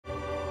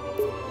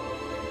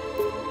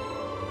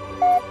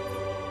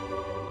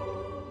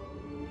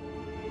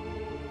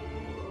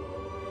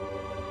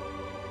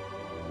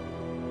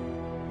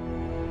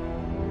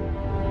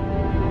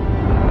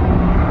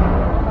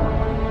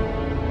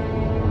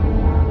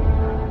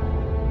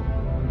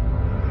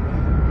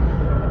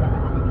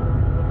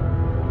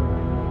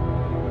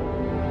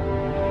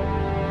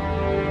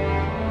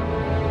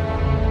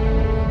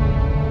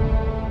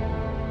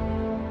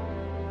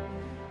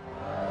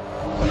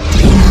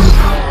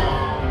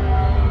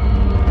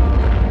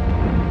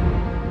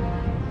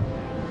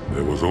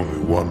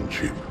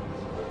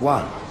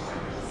One.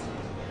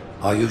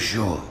 Are you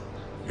sure?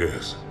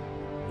 Yes.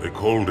 They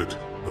called it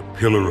the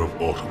Pillar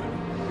of Autumn.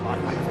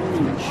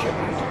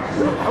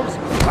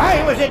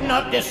 Why was it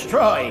not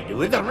destroyed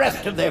with the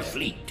rest of their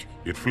fleet?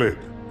 It fled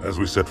as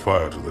we set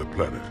fire to their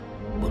planet.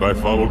 But I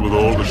followed with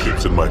all the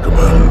ships in my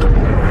command.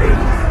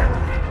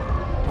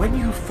 When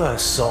you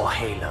first saw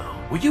Halo,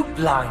 were you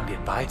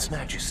blinded by its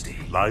majesty?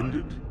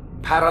 Blinded?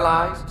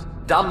 Paralyzed?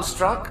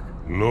 Dumbstruck?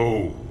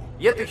 No.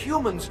 Yet the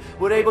humans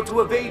were able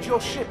to evade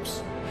your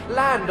ships,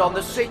 land on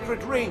the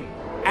sacred ring,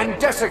 and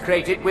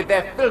desecrate it with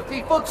their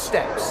filthy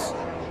footsteps.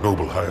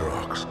 Noble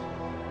hierarchs,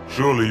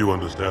 surely you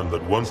understand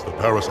that once the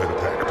parasite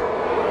attacked...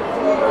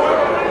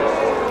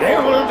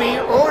 There will be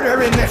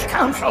order in this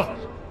council!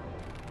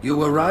 You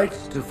were right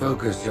to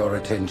focus your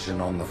attention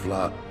on the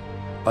Flood.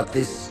 But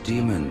this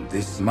demon,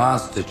 this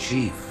Master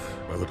Chief...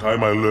 By the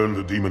time I learned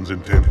the demon's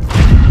intent,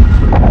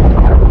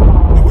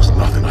 there was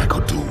nothing I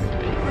could do.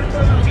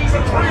 He's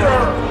a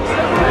traitor!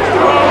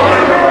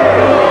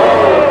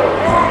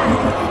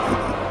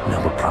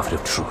 Noble Prophet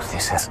of Truth,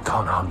 this has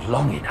gone on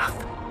long enough.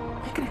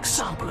 Make an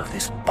example of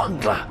this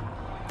bungler.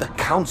 The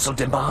Council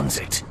demands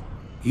it.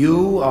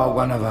 You are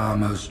one of our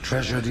most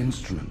treasured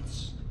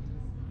instruments.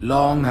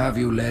 Long have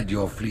you led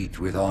your fleet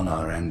with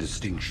honor and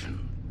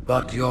distinction.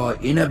 But your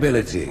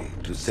inability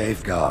to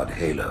safeguard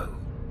Halo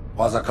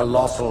was a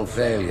colossal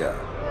failure.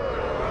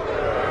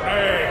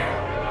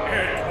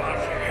 It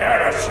was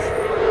heresy.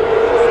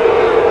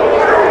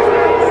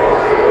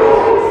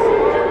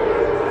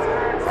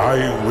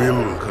 I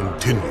will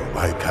continue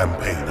my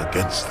campaign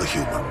against the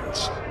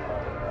humans.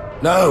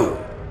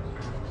 No,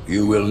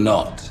 you will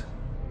not.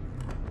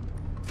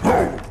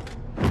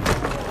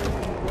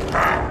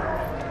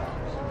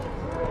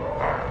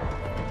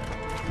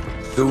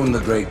 Soon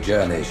the great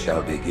journey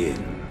shall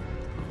begin.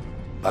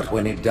 But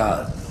when it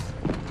does,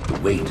 the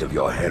weight of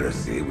your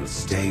heresy will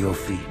stay your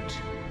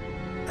feet,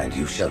 and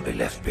you shall be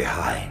left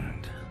behind.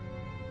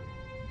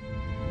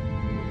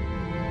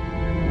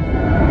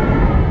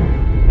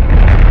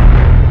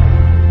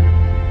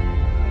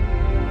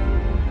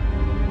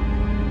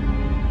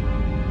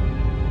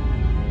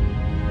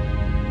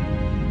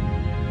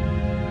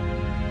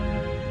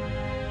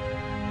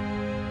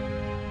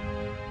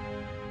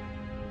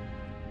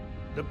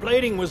 The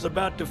plating was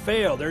about to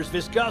fail. There's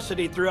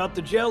viscosity throughout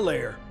the gel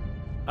layer.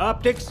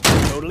 Optics,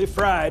 totally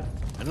fried.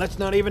 And let's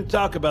not even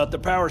talk about the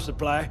power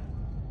supply.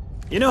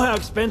 You know how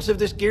expensive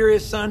this gear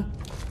is, son?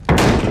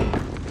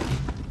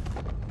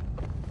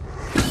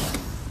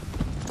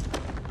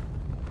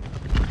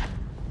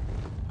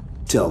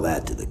 Tell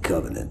that to the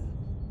Covenant.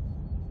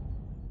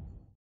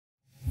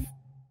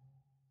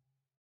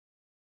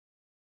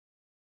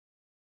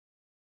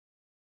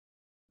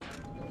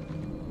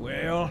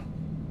 Well,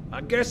 I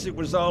guess it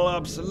was all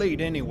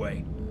obsolete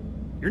anyway.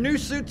 Your new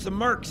suit's a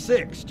Mark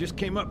 6, just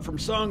came up from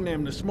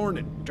Songnam this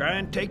morning. Try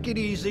and take it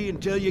easy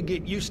until you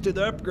get used to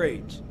the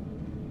upgrades.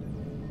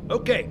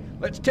 Okay,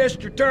 let's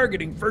test your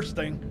targeting first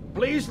thing.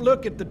 Please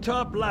look at the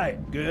top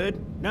light.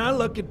 Good. Now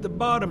look at the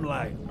bottom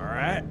light. All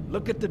right,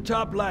 look at the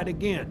top light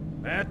again.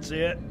 That's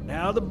it.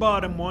 Now the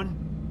bottom one.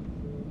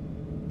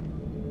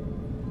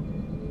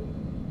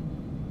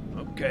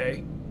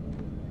 Okay.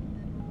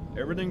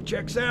 Everything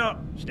checks out.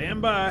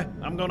 Stand by.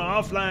 I'm gonna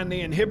offline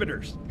the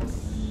inhibitors.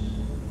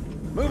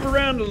 Move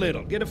around a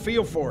little, get a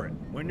feel for it.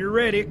 When you're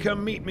ready,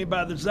 come meet me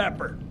by the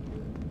zapper.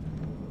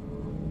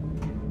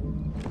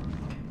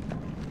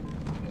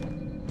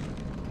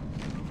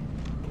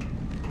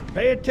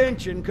 Pay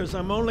attention, because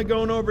I'm only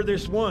going over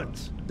this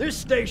once. This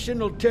station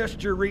will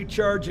test your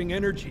recharging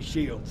energy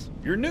shields.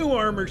 Your new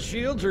armor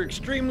shields are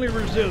extremely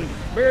resilient,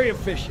 very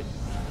efficient.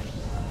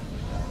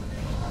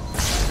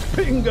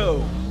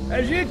 Bingo!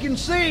 As you can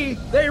see,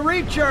 they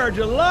recharge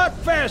a lot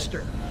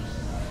faster.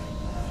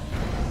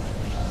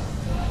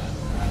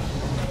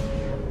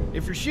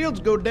 If your shields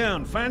go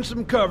down, find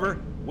some cover,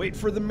 wait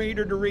for the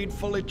meter to read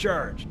fully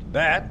charged.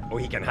 That, or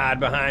he can hide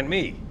behind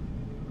me.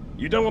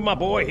 You done with my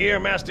boy here,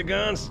 Master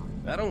Guns?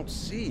 I don't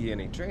see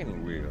any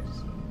training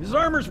wheels. His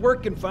armor's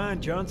working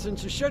fine, Johnson,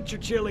 so shut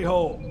your chilly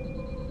hole.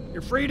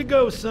 You're free to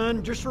go,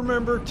 son. Just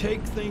remember,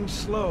 take things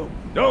slow.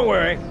 Don't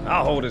worry,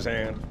 I'll hold his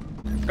hand.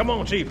 Come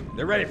on, Chief.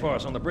 They're ready for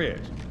us on the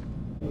bridge.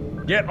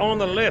 Get on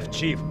the lift,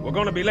 Chief. We're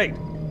gonna be late.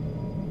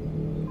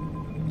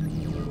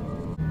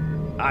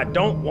 I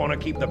don't want to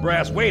keep the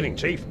brass waiting,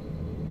 Chief.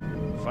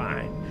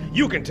 Fine.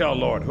 You can tell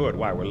Lord Hood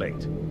why we're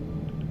late.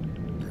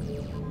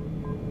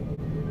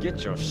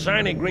 Get your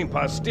shiny green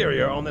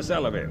posterior on this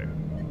elevator.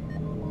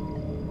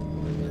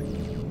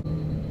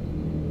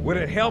 Would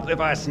it help if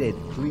I said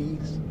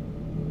please?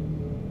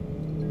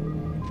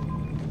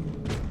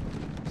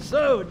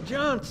 So,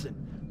 Johnson,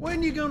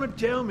 when you gonna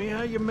tell me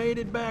how you made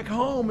it back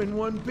home in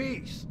one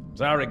piece?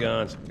 Sorry,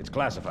 Guns. It's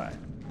classified.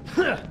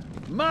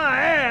 My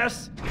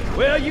ass!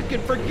 Well, you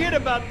can forget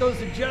about those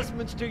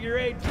adjustments to your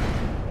AT.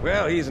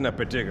 Well, he's in a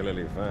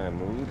particularly fine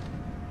mood.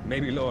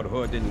 Maybe Lord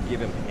Hood didn't give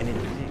him an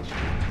invitation.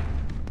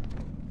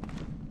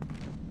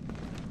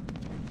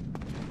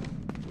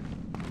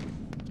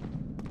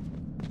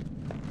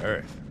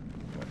 Earth.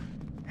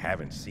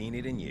 Haven't seen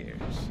it in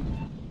years.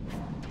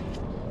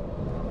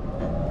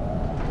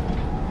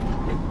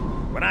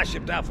 When I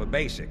shipped out for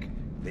basic,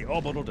 the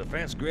orbital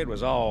defense grid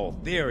was all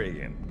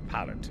theory and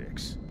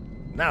politics.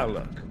 Now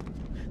look,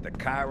 the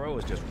Cairo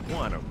is just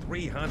one of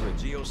 300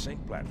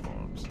 geosync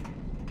platforms.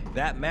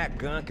 That Mac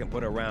gun can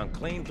put a round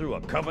clean through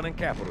a Covenant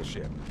capital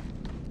ship.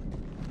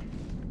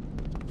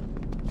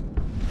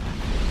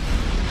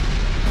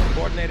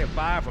 Coordinated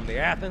fire from the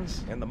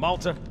Athens and the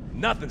Malta,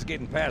 nothing's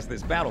getting past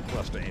this battle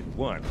cluster in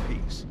one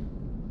piece.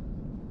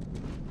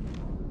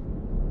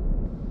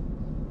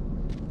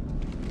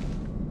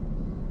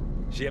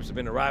 Ships have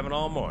been arriving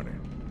all morning.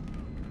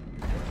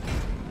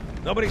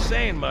 Nobody's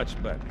saying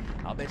much, but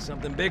I'll bet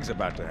something big's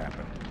about to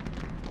happen.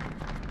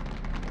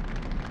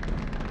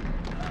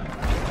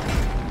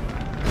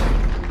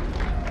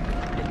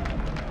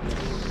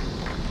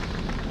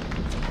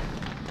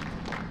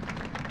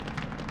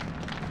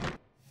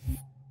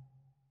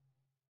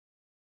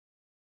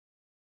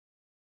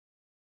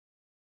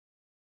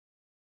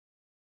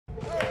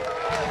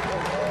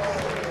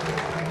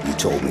 You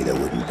told me there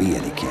wouldn't be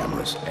any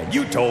cameras. And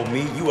you told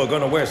me you were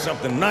gonna wear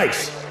something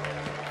nice.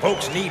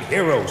 Folks need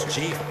heroes,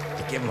 Chief,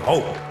 to give them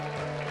hope.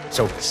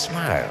 So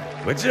smile,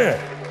 would you?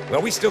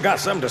 Well, we still got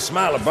something to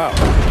smile about.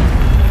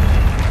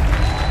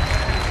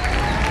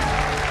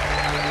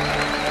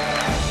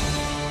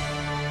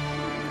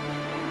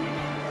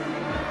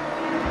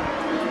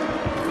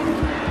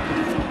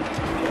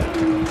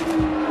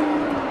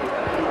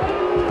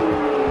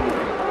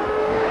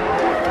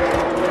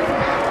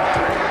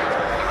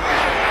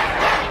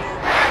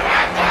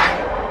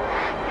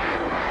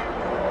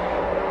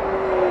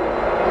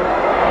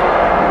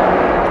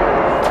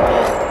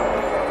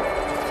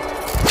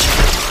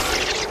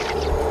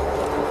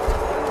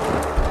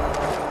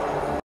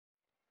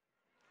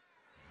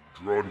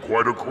 Drawn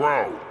quite a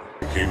crowd.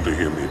 They came to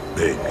hear me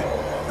beg.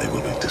 They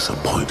will be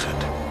disappointed.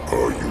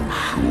 Are you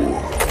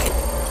sure?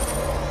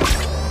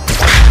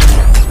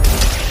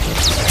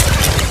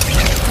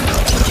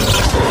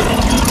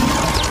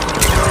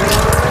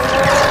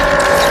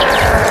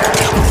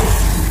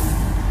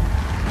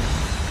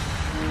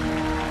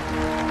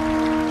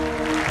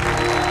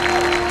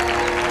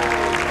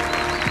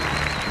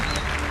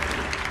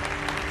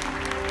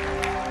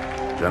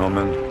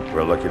 Gentlemen,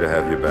 we're lucky to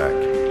have you back.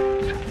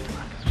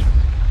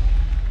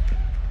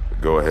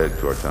 Go ahead,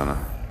 Cortana.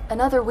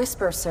 Another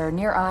whisper, sir,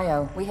 near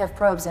Io. We have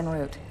probes en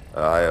route.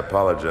 I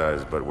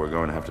apologize, but we're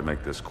going to have to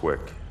make this quick.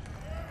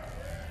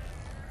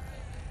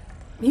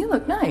 You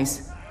look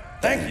nice.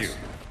 Thank you.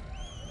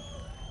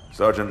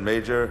 Sergeant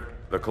Major,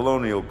 the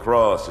Colonial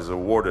Cross is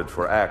awarded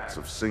for acts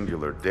of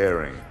singular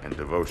daring and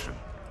devotion.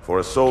 For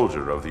a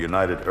soldier of the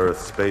United Earth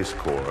Space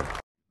Corps.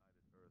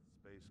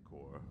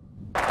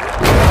 There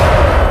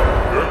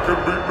can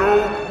be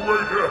no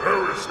greater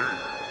heresy.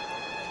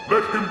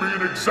 Let him be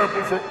an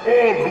example for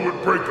all who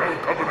would break our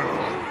covenant.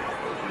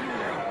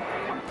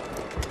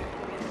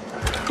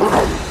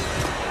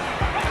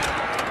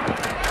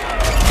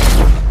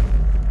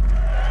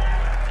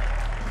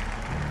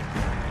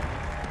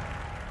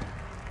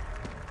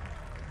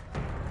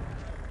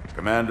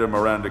 Commander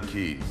Miranda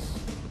Keyes,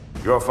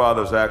 your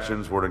father's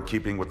actions were in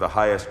keeping with the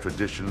highest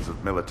traditions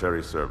of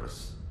military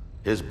service.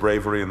 His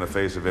bravery in the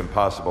face of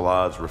impossible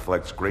odds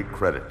reflects great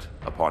credit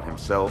upon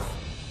himself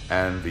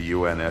and the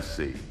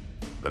UNSC.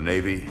 The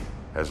Navy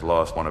has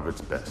lost one of its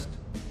best.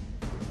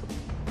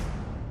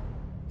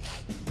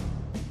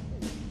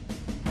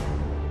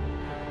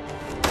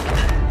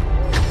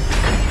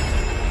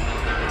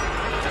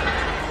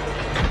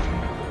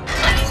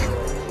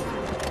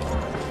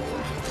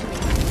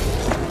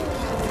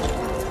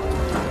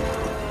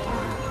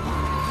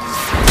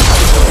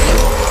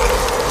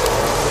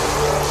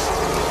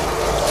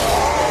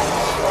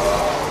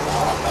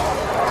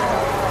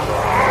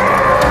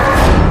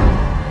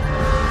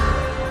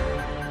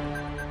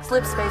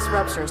 Slip space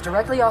ruptures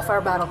directly off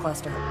our battle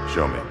cluster.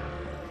 Show me.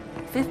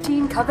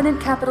 15 Covenant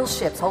capital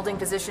ships holding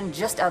position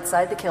just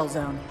outside the kill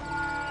zone.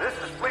 This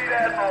is Fleet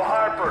Admiral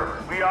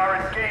Harper. We are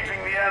engaging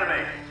the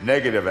enemy.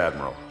 Negative,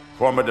 Admiral.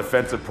 Form a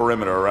defensive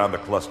perimeter around the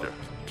cluster.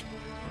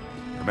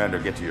 Commander,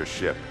 get to your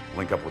ship.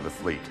 Link up with the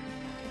fleet.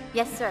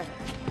 Yes, sir.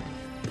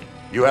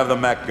 You have the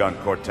Mac gun,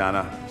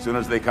 Cortana. As soon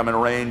as they come in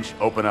range,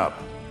 open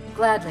up.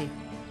 Gladly.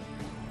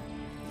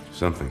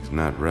 Something's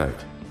not right.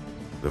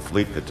 The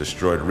fleet that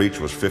destroyed Reach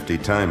was 50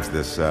 times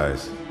this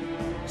size.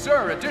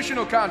 Sir,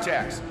 additional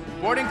contacts.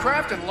 Boarding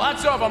craft and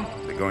lots of them.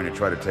 They're going to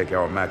try to take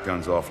our Mac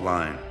guns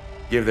offline.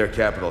 Give their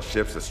capital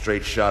ships a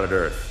straight shot at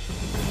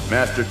Earth.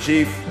 Master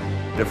Chief,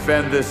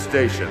 defend this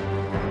station.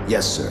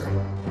 Yes, sir.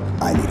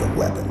 I need a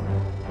weapon.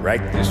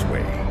 Right this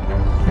way.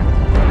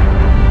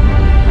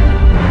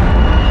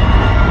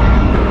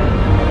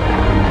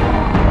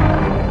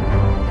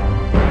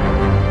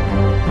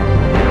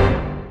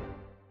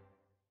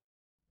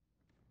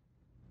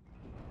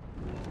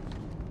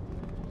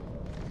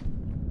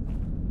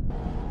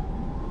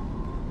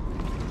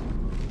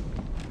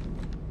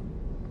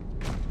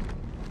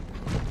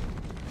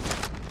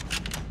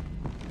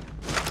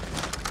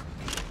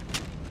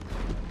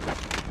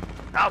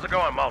 How's it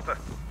going, Malta?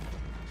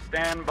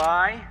 Stand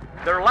by.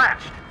 They're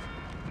latched.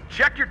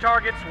 Check your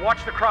targets,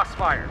 watch the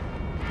crossfire.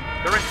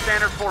 They're in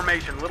standard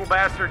formation. Little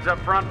bastards up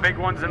front, big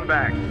ones in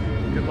back.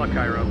 Good luck,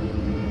 Cairo.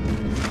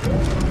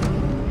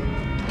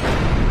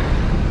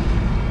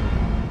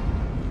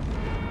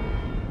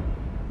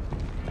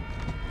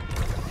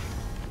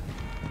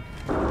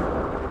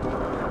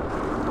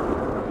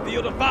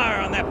 Field of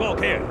fire on that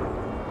bulkhead.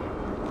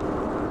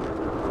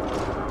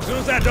 As soon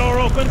as that door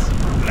opens,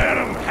 let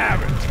them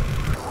have it.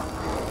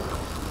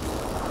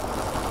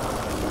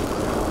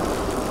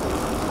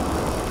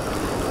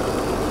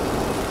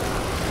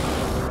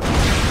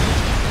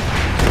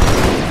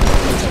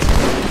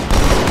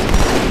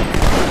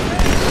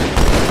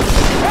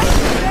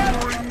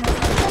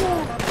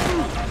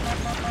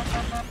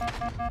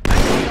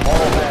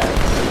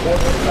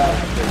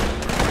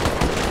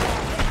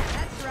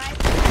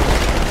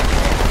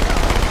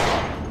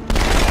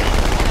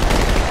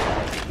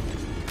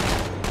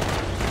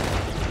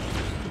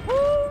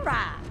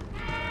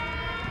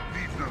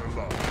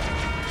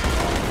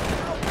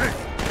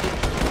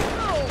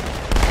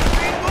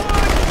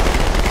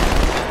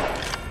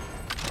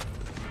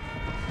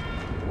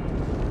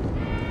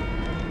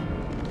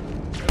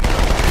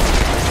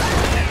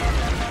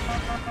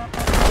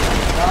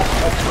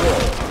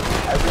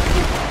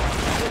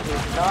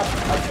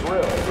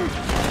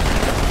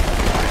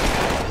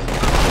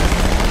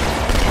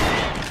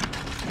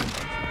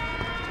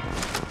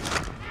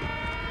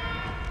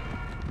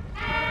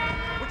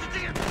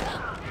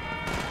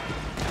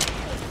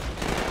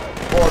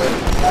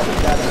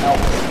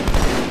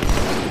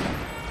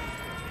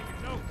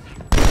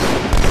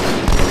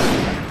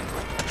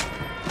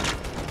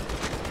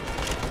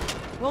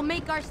 We'll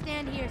make our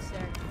stand here,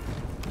 sir.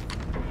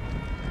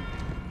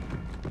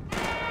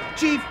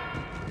 Chief,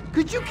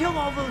 could you kill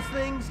all those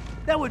things?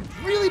 That would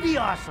really be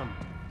awesome.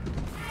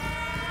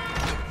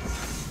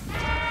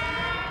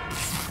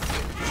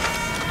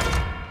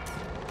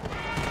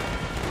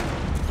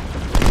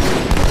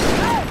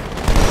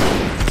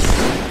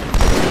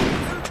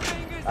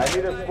 I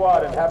need a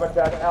squad in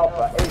Habitat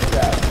Alpha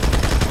ASAP.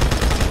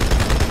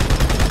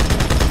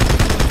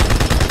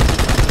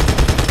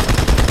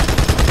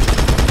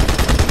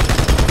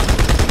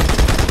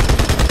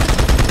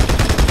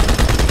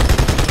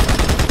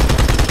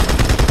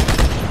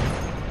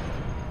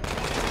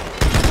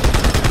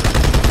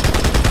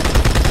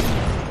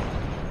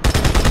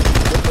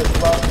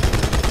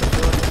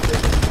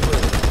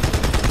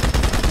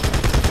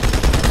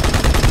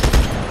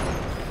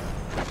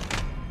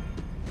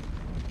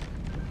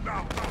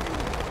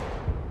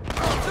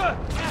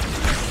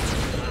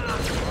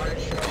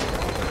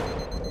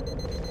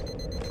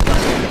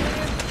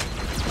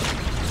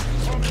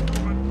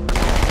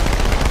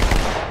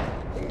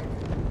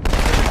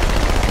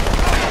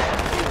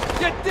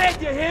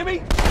 Dead, you hear me?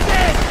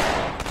 Dead!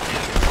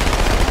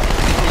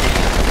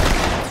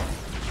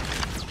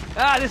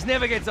 Ah, this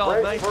never gets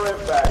old, mate. For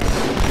impact.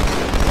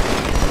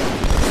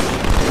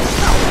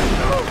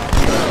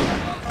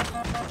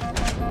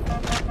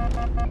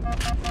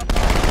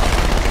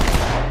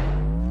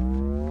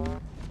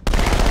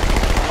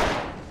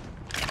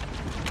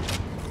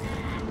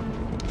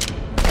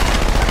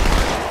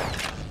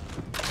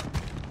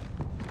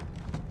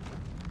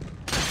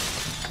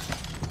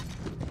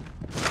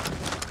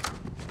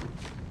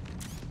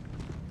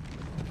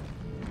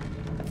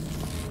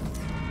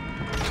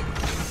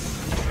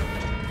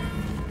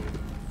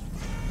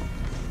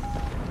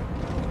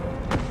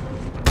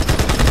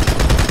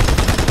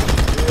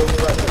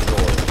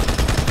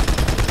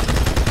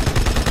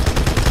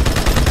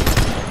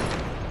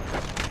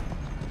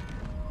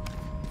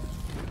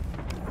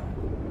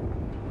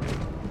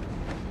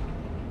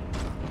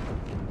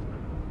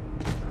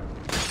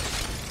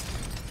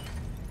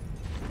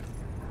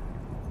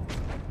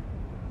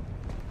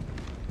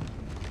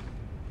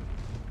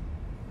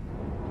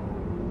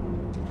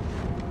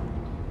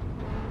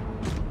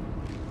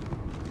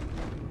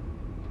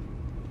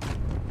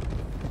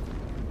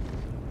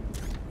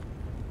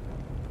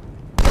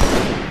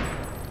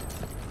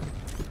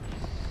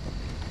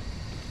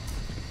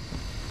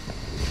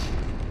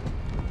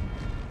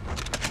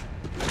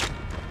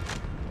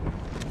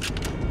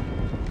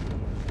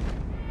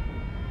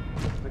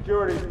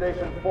 Security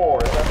Station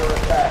 4 is under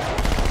attack.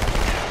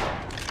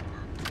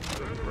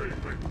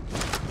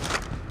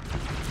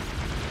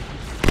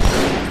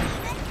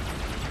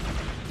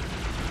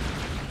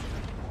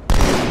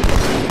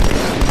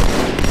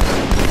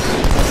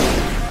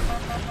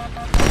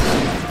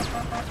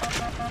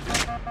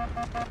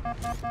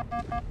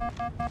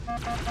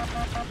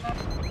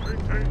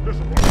 Maintain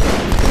discipline.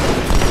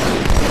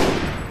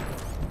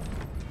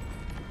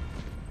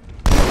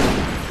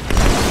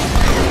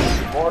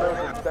 Orders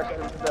in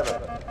Section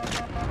 7.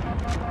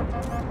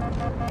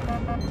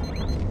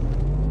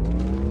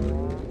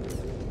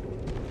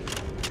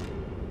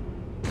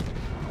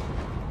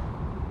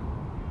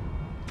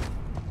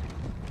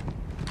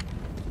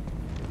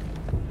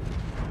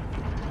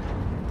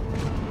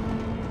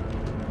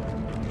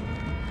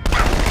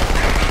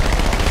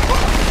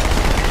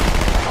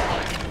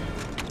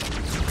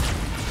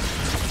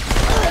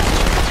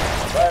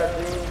 Fire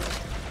team,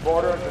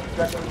 orders in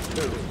Section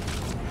 2.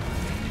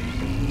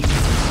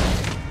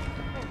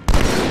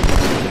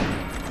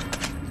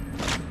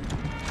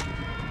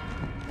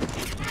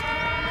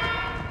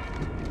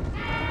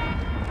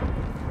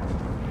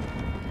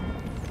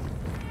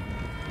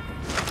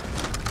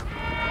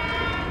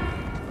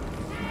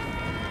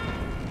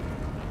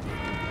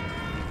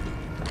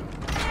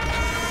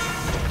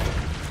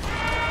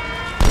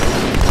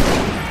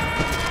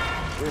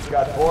 We've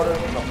got orders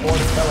from the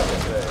Fourth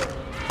Delegate there.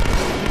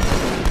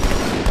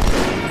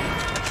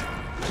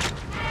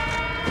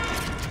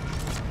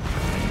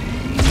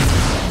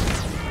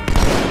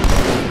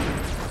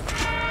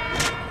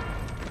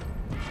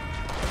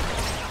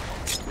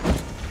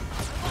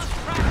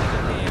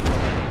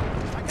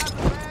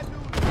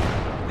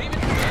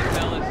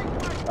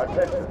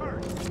 Attention.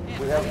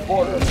 We have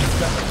orders in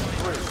Section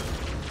 3.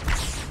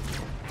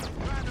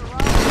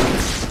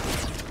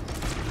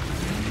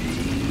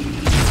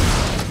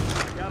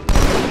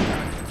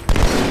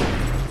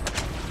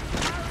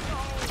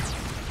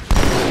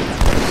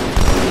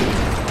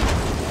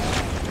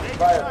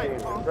 Fire team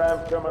to Tram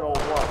Terminal 1.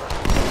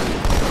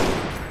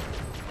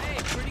 Hey,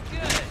 pretty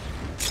good.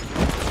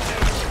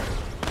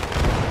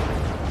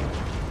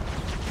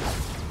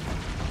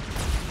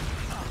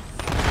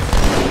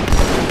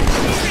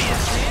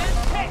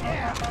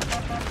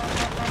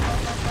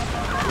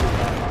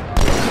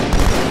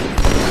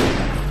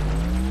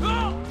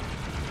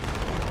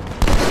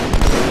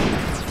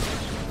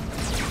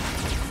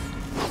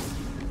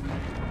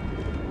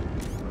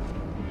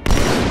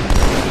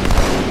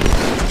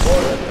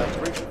 Orders have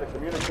reached the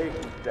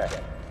communications deck.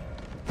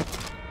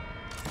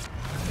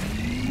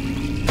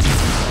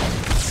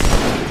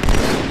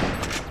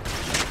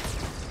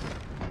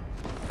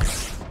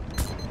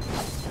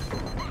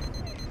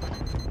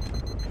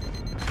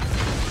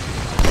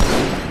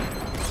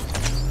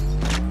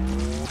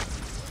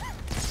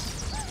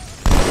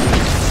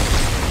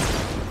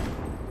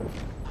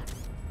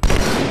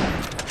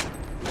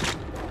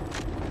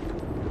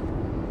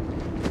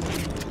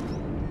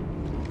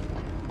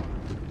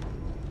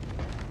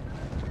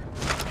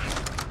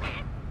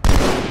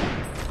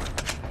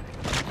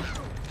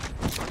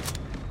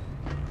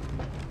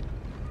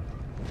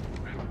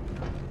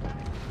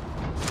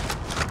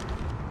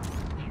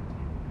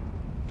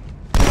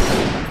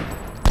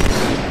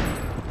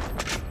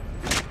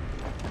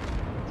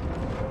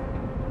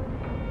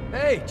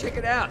 Hey, check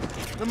it out.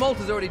 The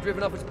Malta's already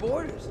driven up its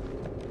borders.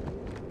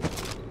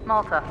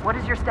 Malta, what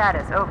is your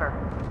status? Over.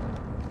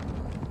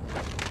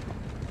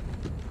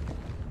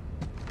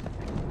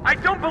 I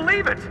don't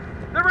believe it!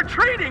 They're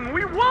retreating!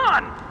 We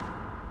won!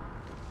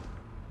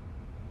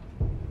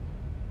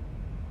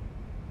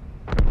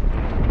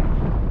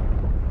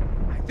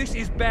 This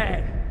is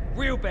bad.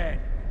 Real bad.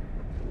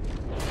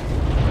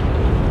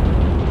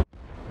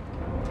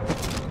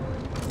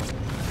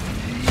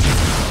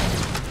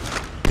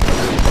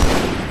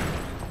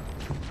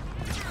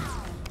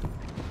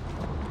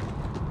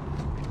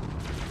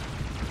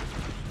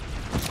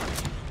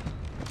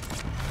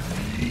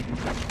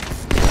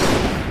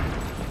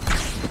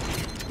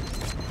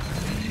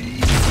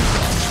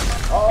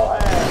 All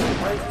hands,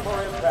 brace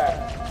for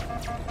impact.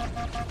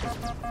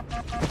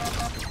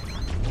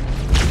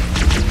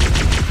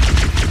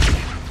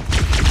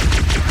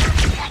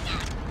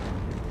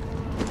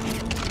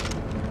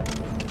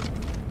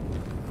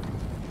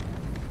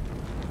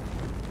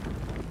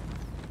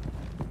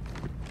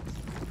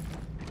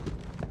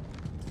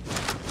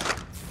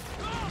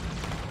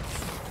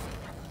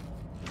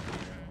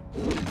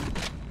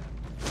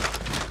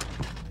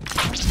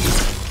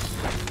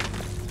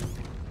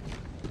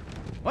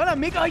 What,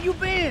 amigo, how you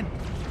been?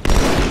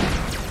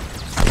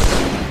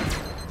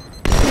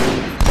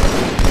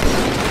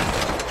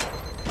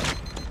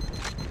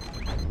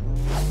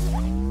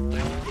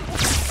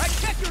 Hey,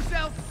 check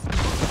yourself!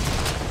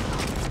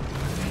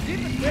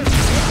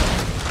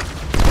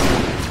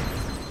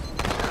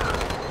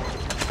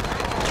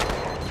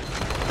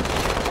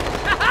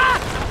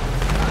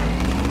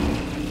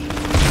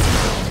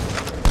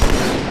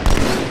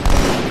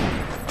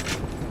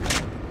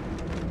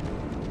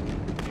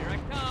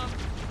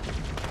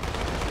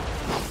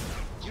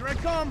 Here I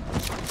come.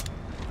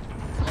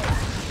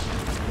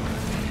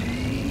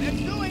 Let's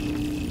do it.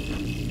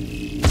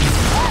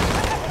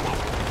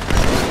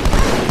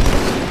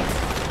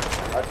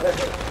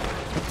 Attention.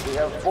 We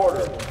have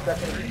borders in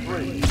Section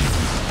 3.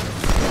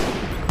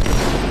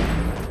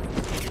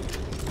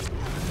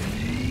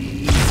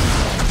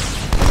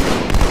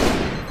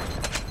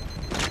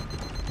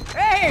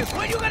 Hey,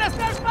 when you gonna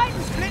start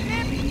fighting, Split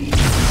Lip?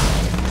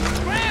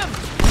 Scram!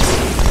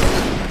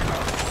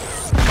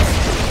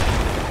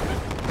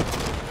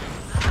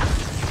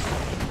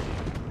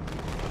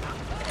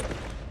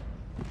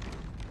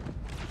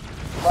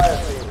 Fire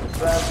team,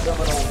 Tram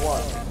Terminal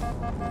 1.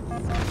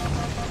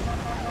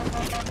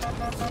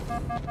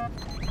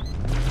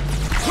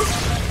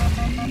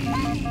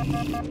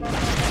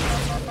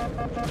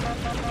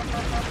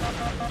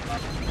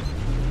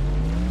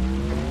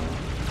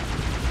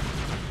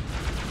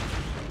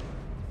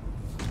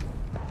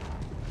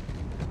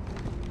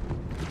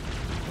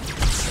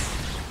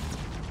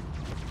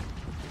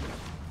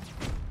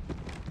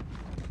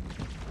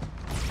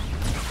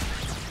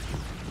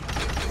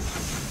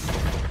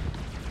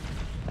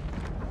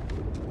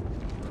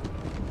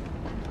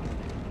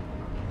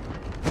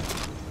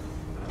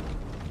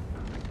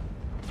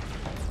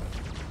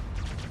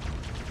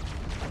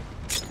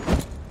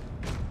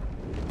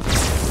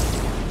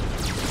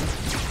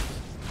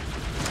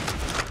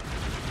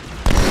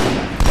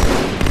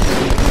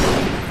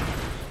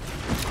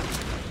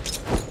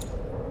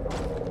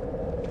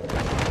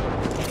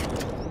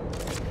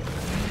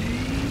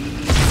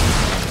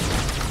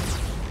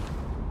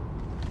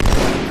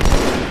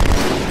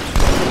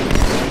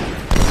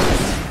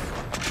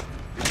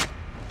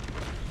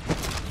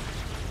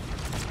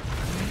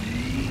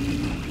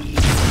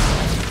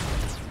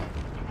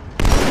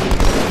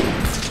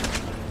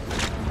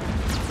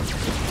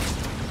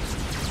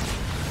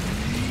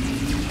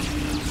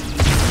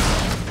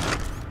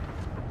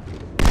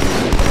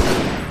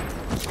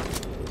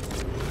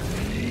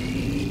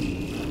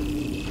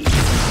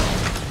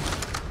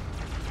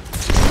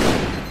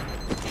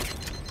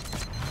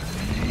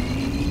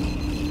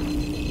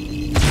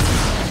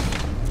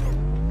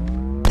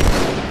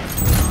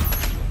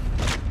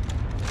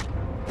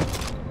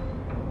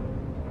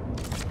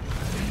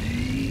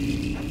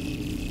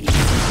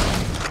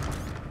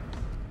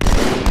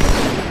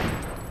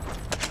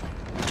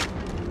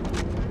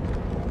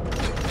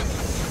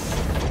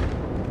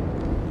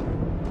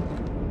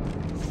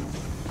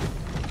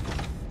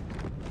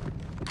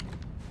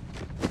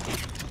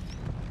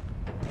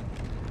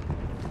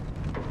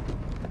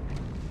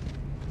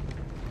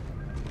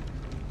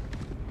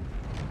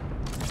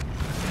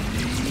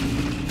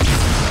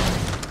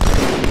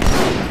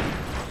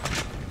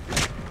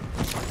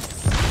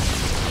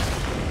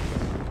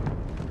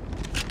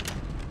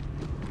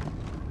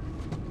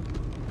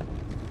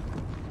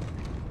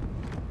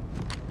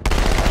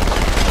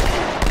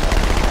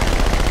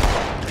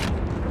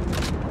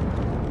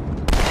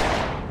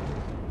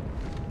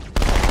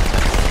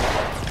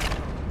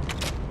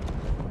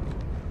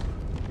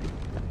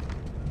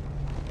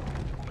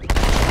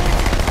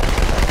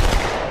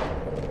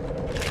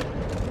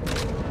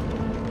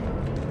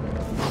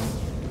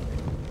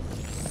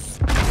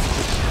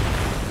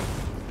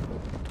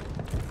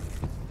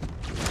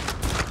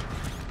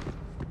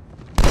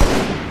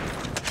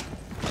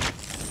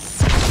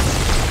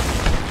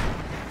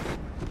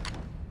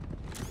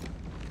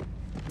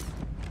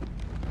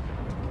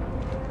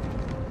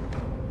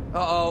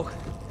 Uh-oh.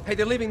 Hey,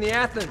 they're leaving the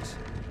Athens.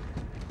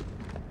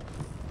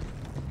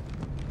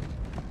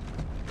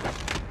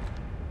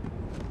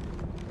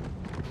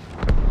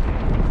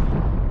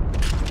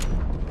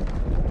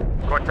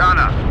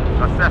 Cortana,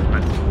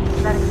 assessment.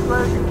 That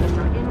explosion came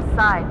from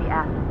inside the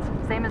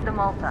Athens. Same as the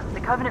Malta.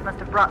 The Covenant must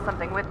have brought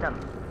something with them.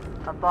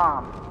 A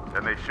bomb.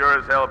 And they sure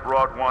as hell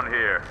brought one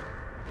here.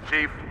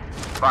 Chief,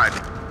 find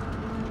it.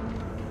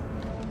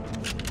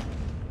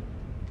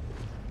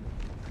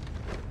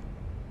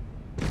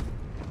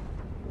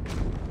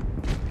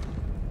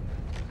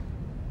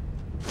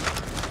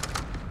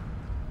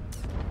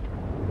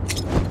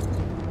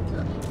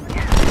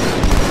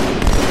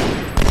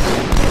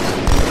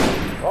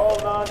 All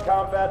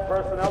non-combat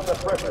personnel to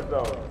pressure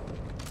zone.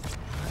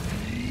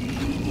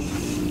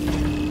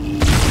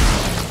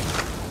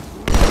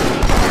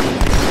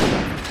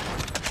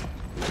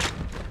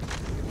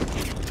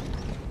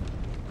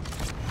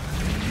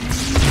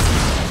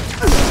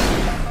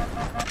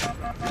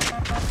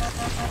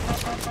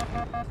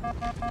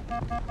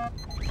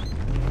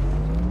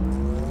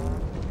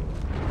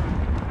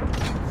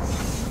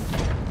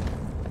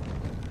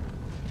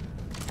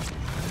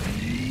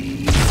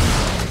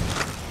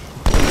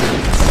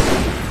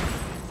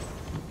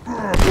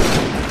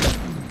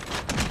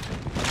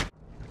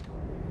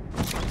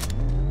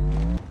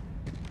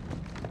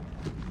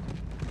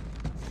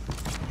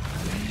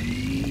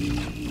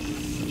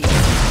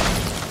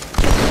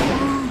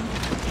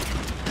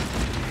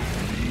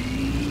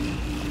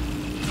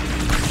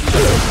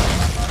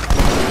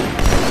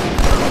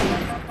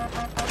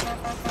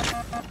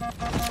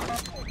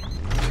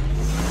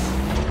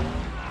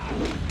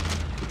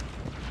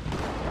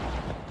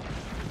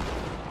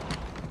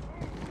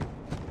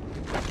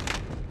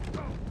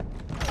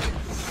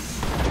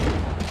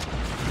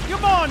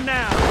 Come on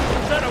now!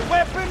 Is that a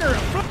weapon or a...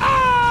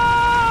 Ah!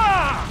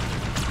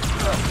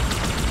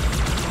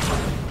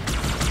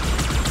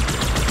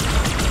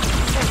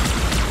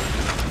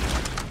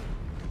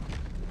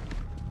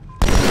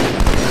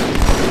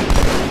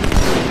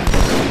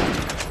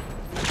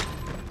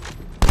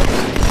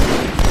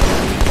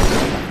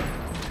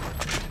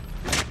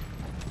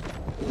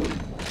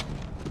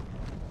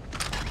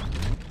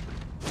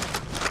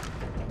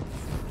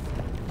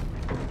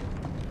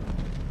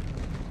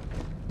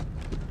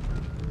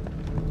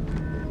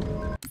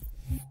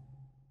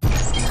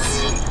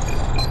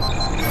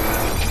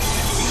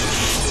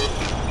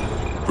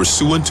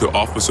 Pursuant to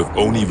Office of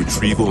ONI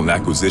Retrieval and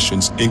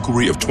Acquisition's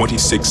inquiry of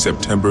 26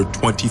 September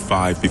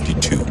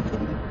 2552,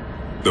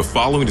 the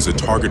following is a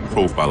target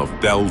profile of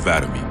Thel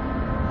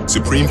Vadami,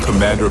 Supreme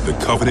Commander of the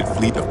Covenant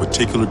Fleet of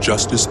Particular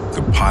Justice,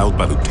 compiled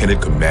by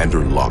Lieutenant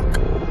Commander Locke.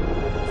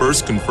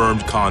 First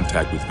confirmed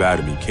contact with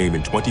Vadami came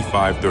in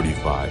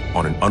 2535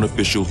 on an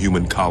unofficial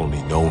human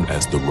colony known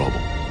as the Rubble.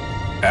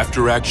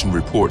 After-action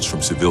reports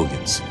from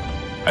civilians,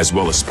 as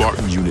well as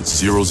Spartan Units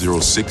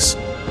 006,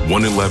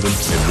 111,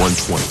 and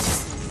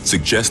 120,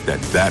 suggest that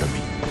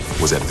Vadami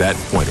was at that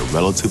point a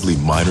relatively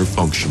minor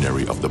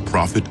functionary of the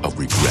Prophet of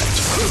Regret.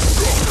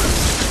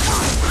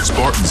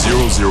 Spartan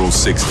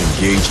 006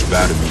 engaged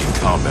Vadami in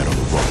combat on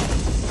the Rubble.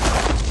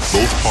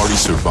 Both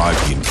parties survived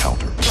the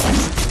encounter.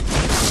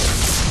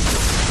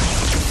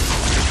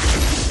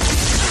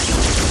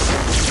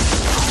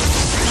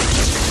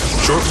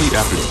 Shortly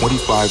after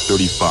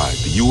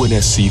 2535, the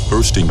UNSC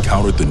first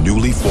encountered the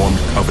newly formed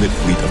Covenant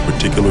Fleet of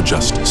Particular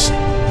Justice,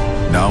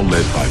 now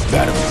led by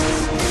Vadami.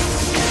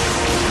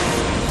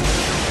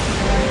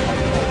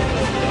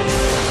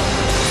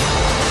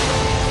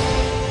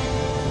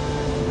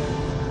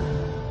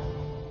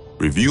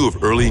 Review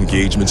of early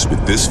engagements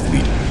with this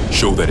fleet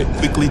show that it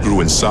quickly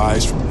grew in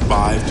size from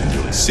 5 to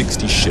nearly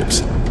 60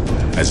 ships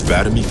as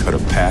Vadami cut a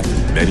path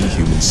through many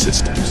human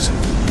systems.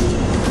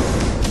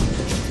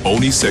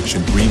 ONI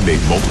Section 3 made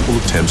multiple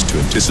attempts to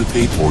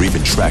anticipate or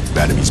even track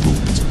Vadami's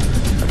movements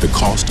at the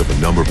cost of a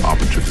number of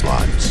operatives'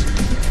 lives.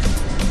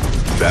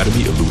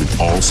 Vadami eluded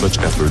all such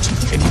efforts,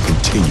 and he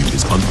continued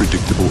his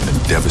unpredictable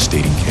and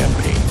devastating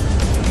campaign.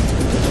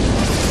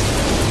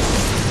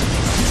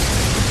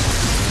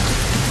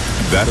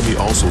 Vadami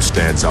also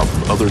stands out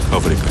from other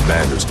Covenant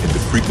commanders in the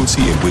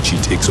frequency in which he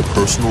takes a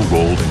personal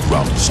role in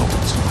ground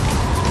assaults.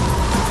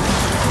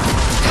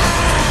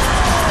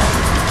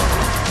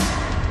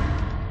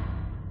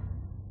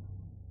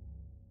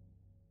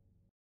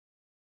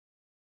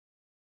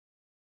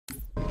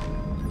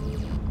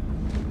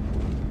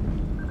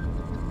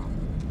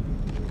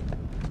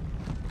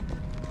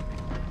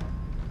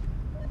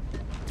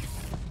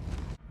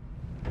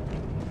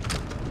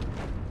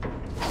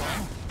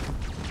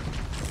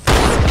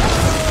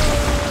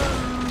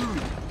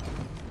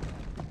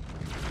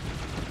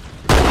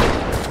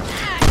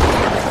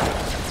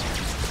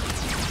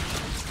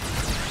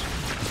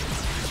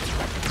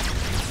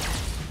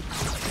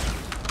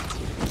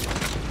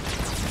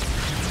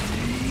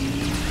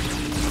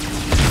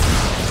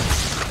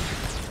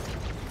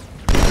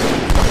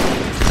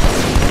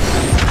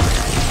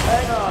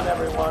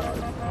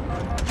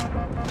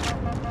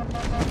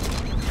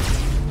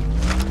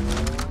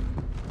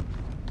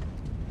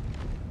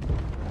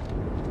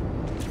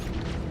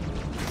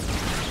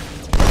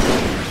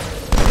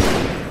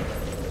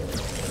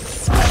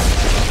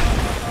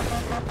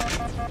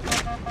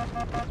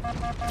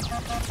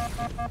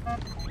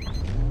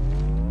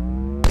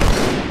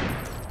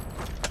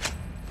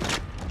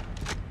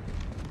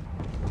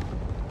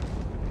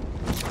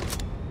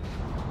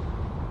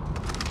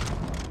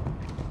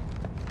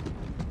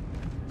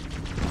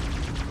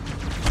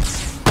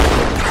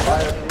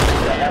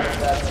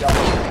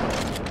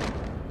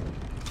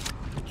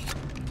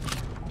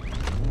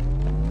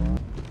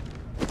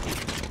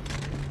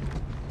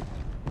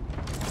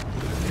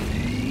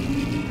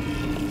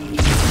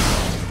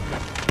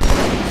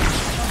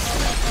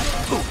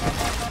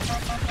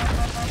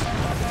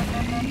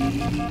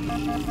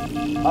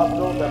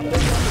 Hostiles have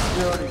taken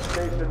Security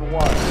Station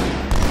 1.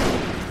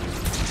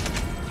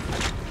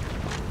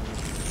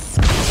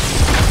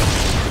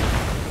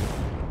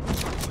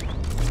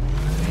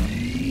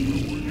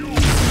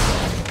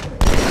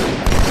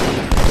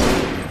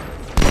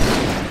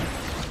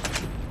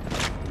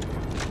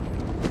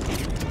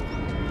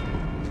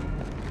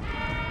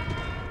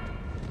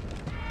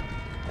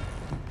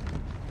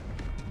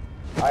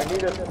 I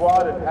need a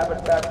squad in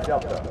Habitat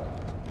Delta.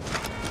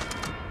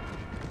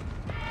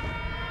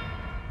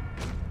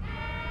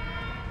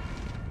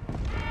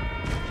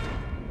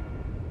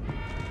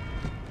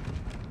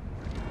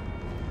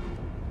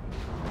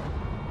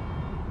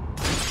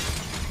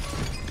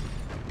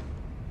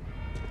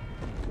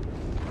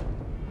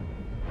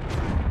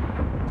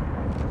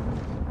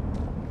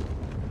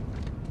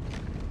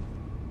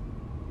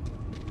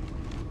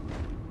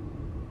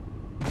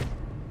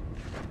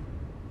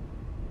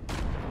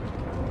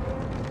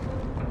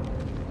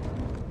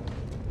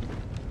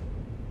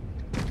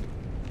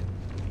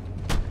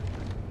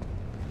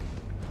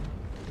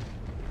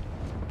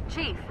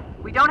 Chief,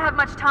 we don't have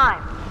much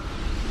time.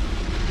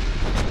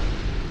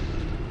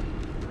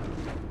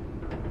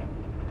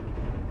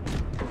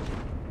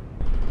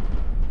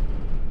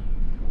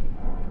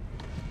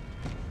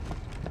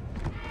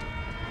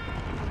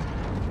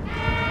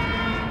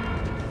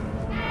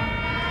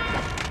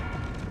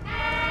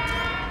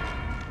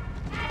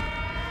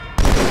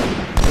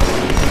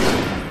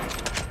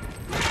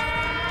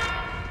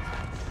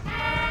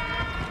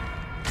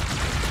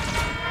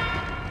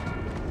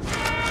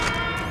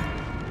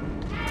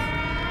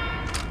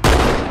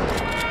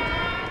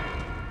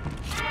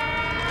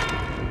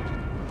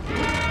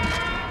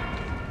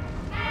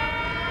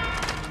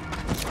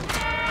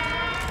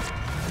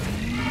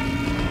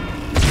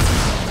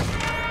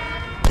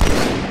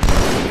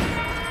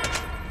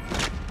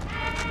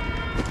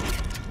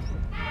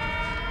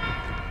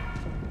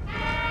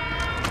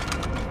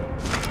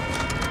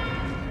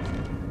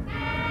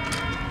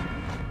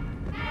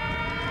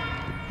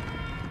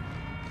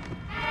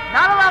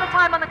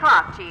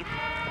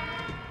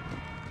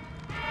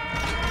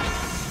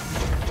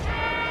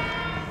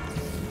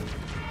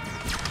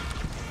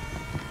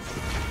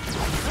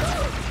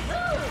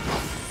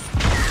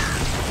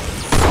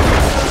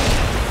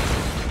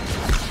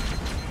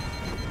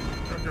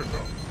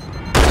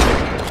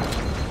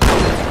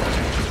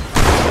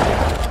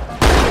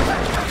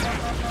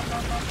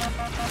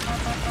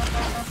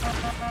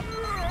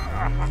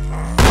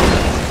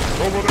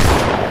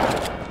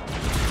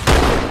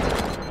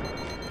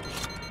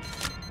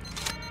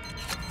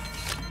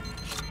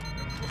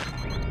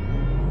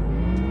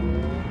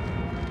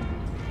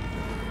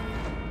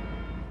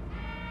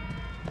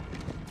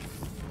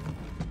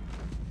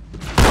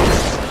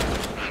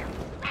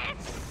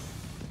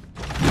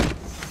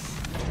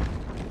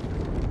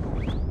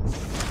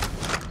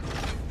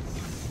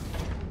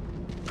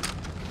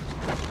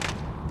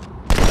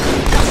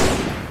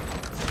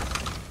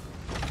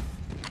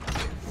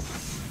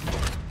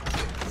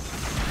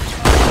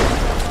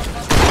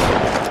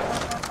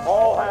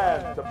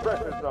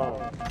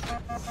 zone.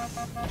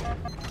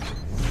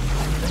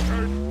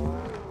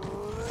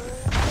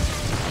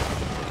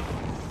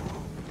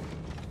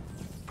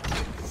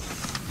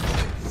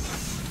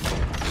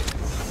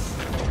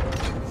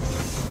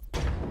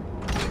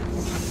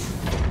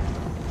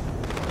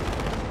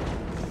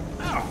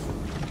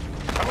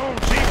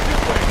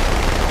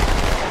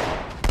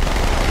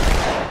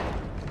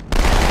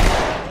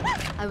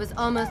 I was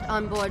almost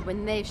on board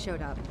when they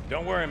showed up.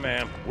 Don't worry,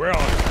 ma'am. We're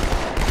on it.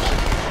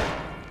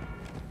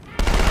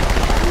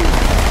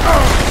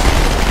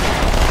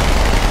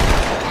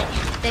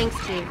 Thanks,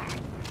 Chief.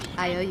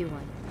 I owe you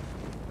one.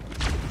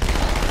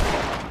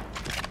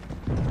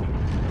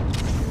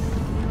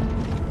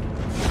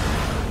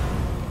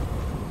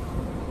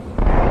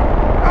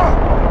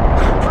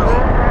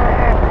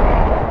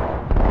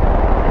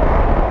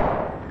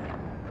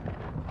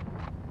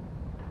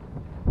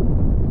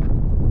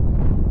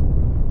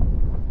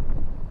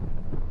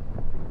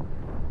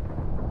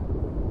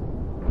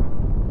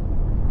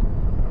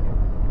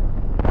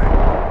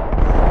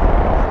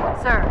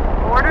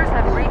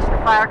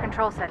 Fire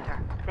control center.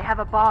 They have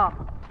a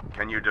bomb.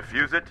 Can you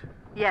defuse it?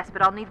 Yes,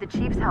 but I'll need the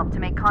Chief's help to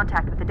make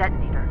contact with the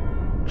detonator.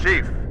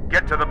 Chief,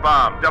 get to the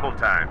bomb. Double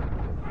time.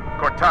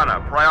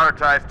 Cortana,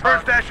 prioritize...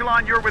 First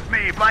echelon, you're with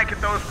me. Blanket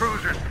those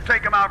cruisers.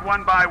 Take them out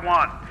one by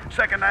one.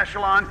 Second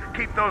echelon,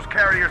 keep those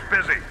carriers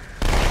busy.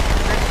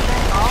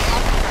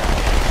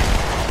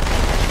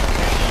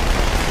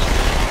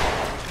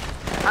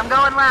 I'm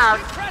going loud.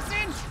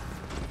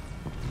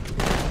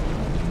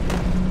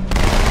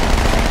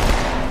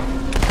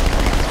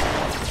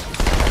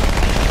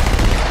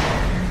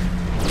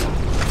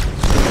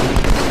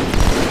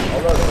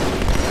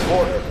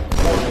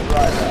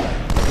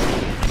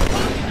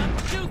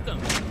 Shoot them!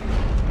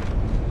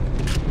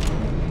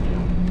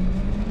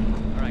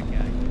 Alright,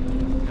 guys.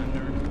 Time to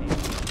earn peace.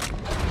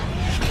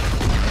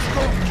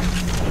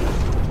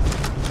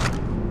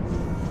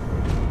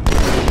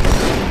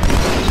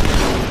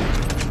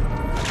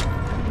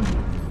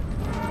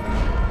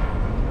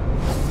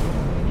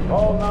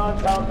 All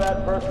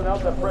non-combat personnel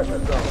to pressure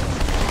zone.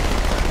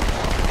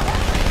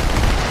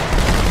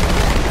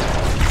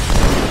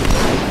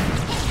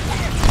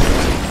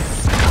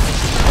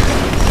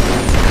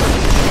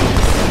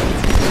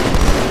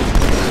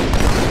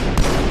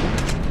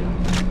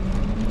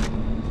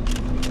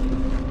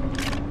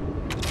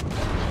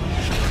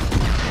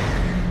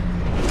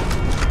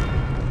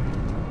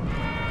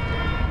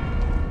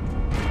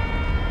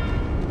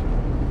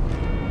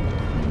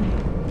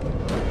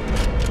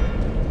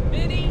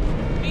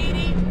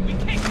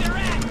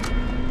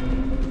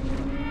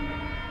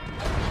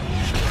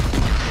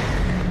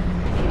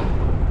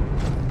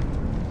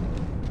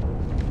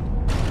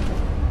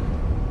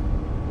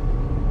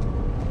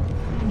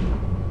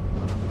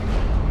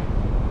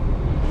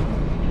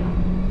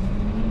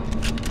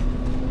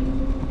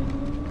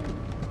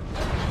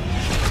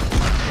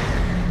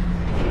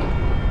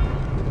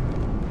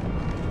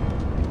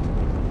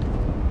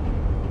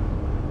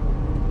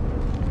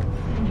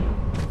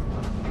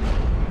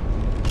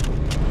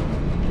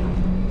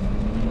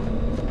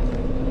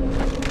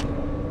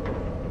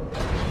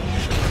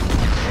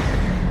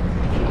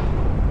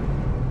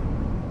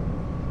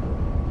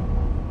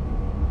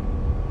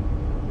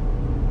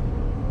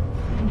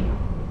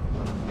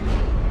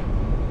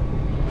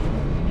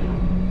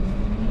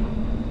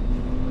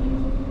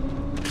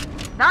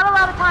 Not a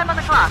lot of time on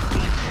the clock,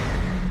 Chief.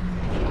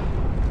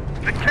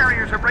 The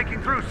carriers are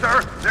breaking through,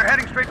 sir. They're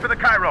heading straight for the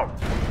Cairo.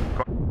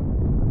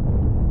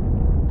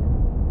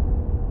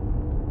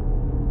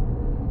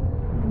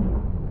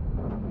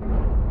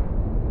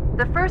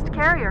 The first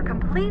carrier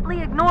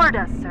completely ignored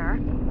us, sir.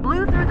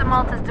 Blew through the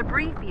Malta's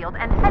debris field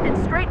and headed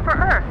straight for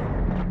Earth.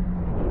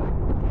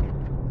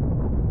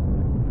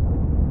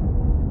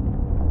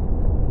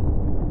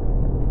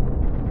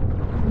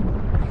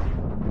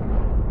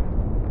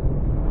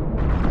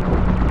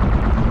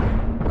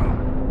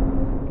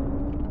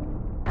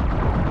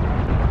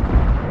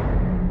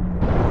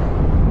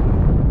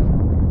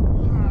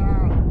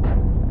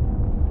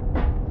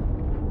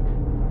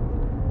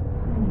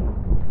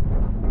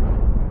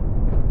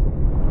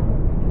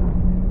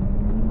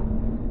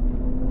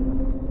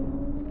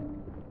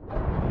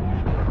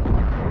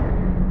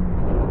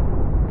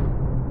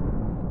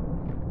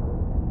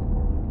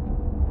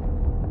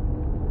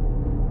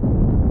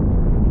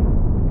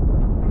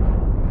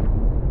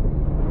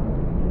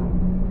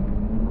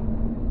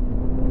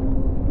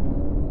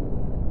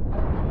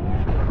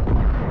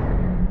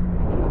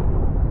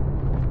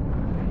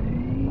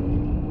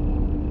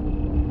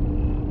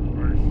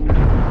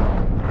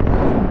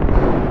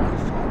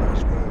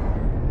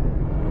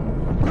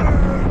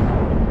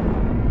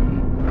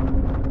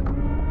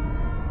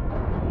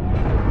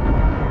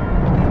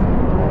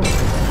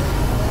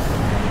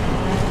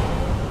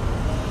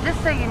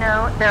 Just so you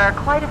know, there are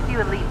quite a few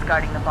elites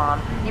guarding the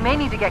bomb. You may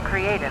need to get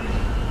creative.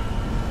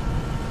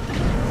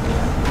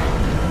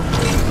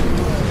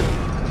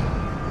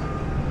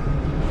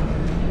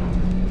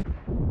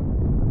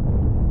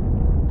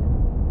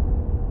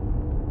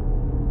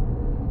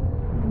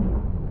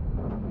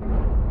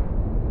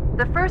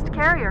 The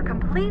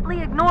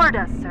ignored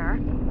us, sir.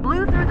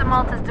 Blew through the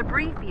Malta's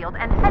debris field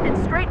and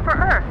headed straight for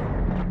Earth.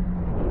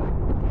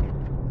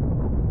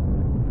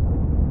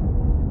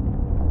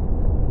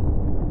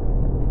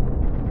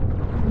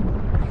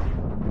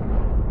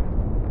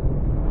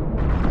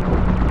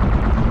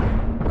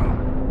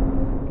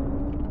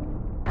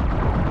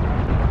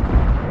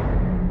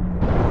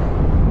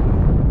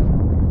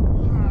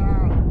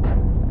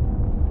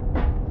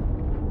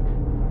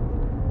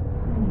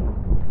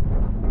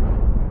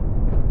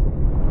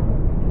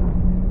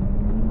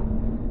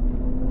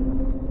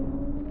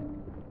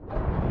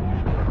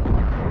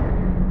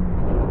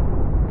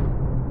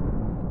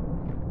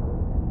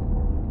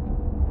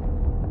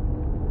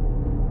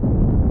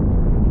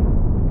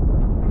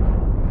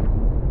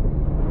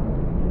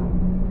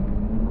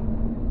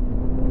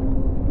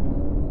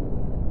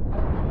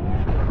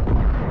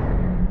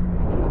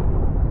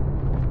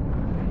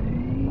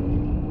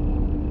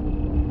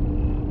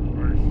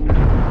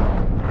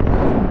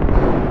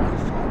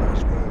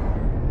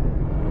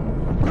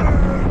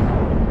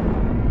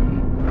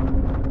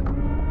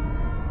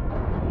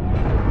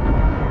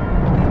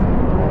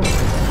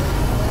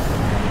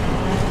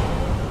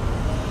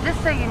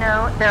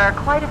 There are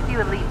quite a few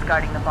elites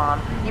guarding the bomb.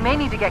 You may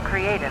need to get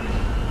creative.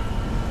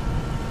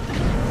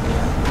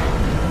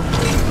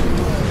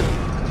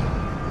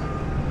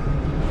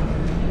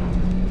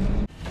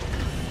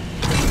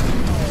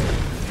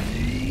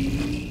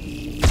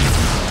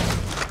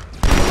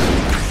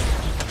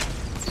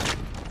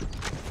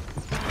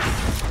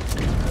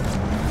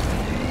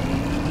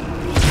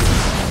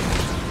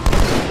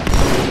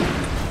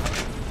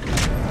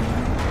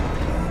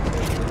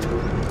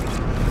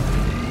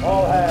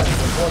 All hands,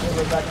 reporting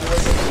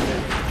evacuation.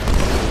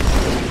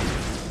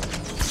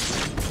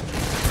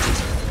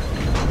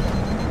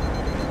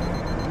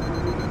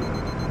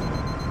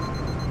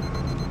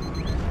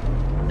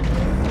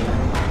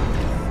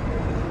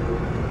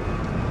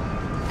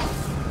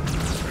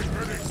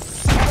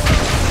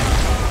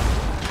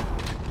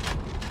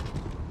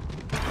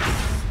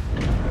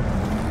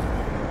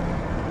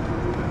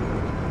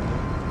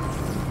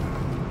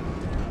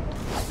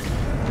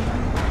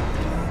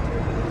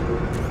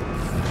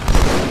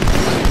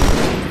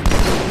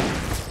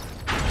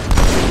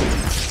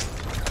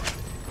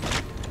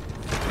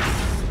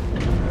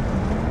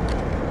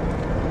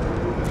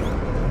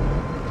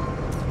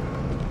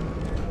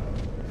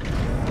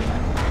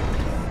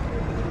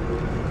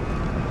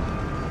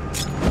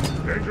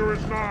 Danger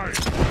is nigh.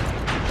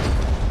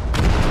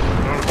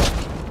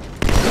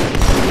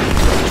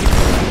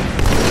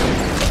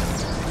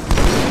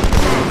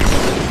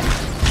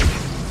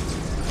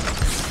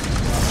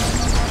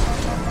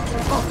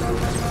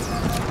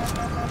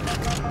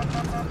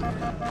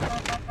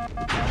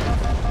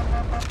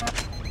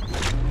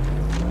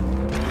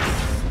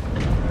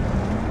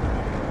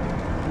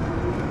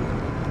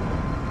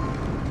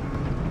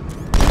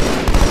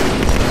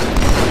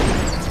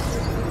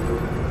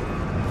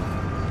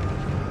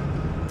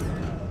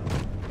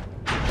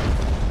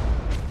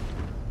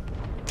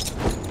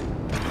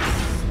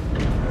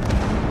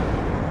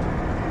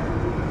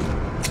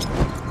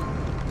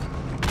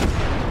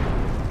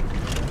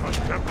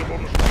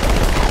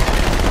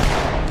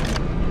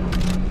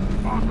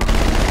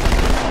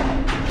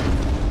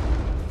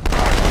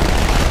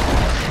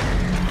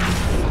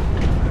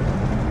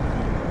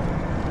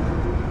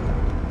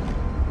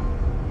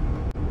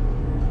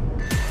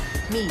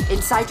 Me,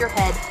 inside your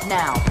head,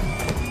 now.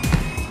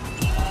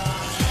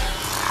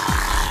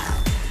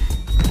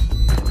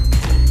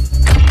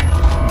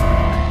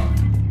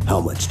 How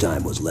much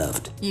time was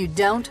left? You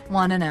don't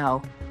want to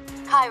know.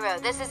 Cairo,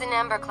 this is an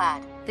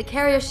Emberclad. The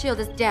carrier shield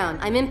is down.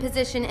 I'm in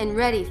position and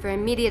ready for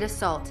immediate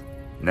assault.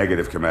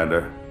 Negative,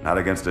 Commander. Not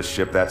against a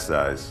ship that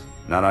size.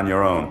 Not on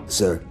your own.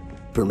 Sir,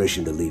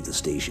 permission to leave the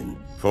station.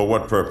 For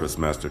what purpose,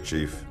 Master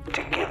Chief?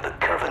 To give the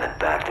Covenant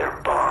back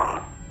their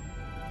bomb.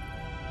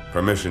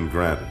 Permission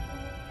granted.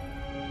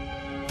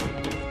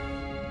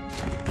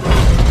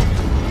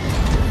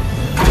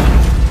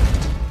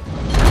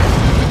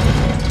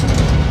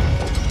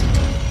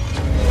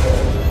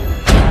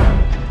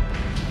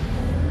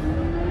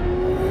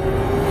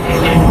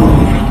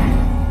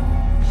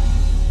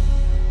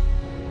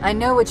 I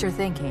know what you're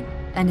thinking,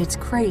 and it's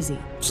crazy.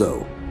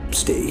 So,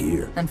 stay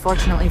here.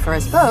 Unfortunately for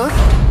us both,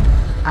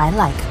 I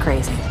like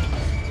crazy.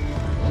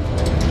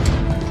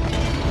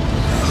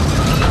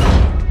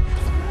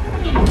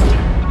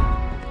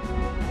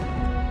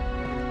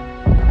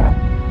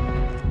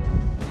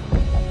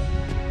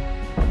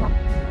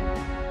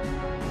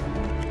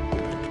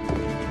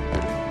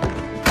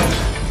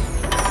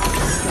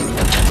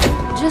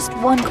 Just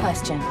one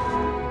question.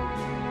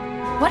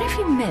 What if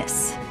you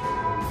miss?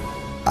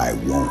 I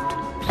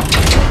won't.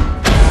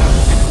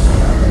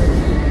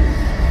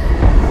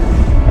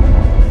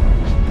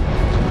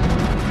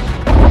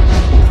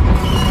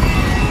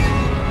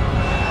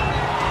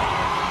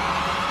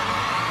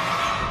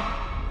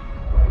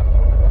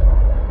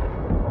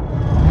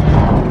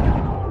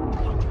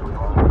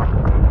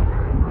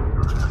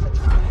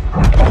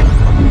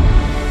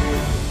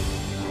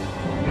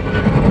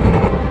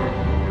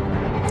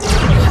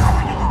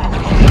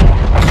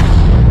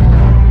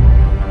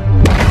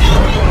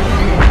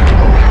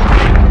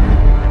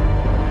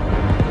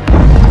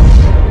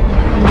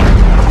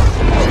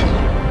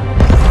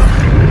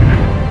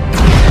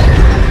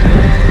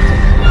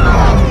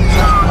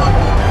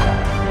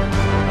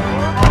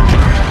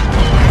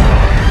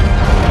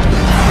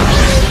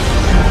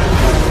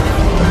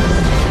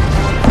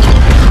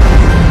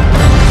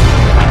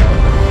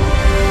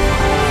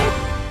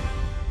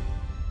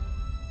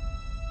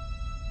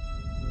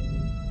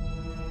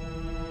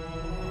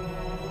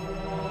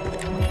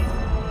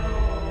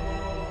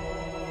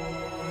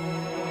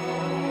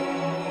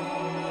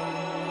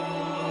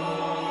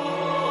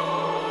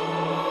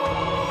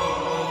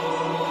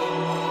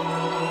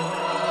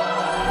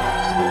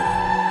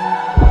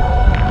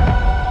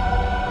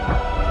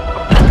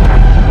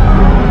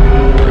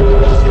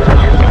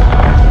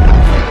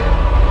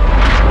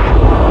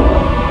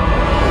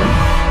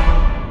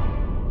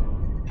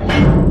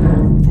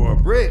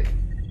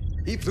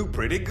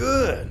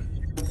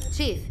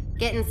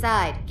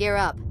 inside. Gear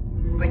up.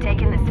 We're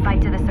taking this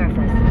fight to the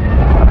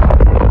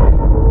surface.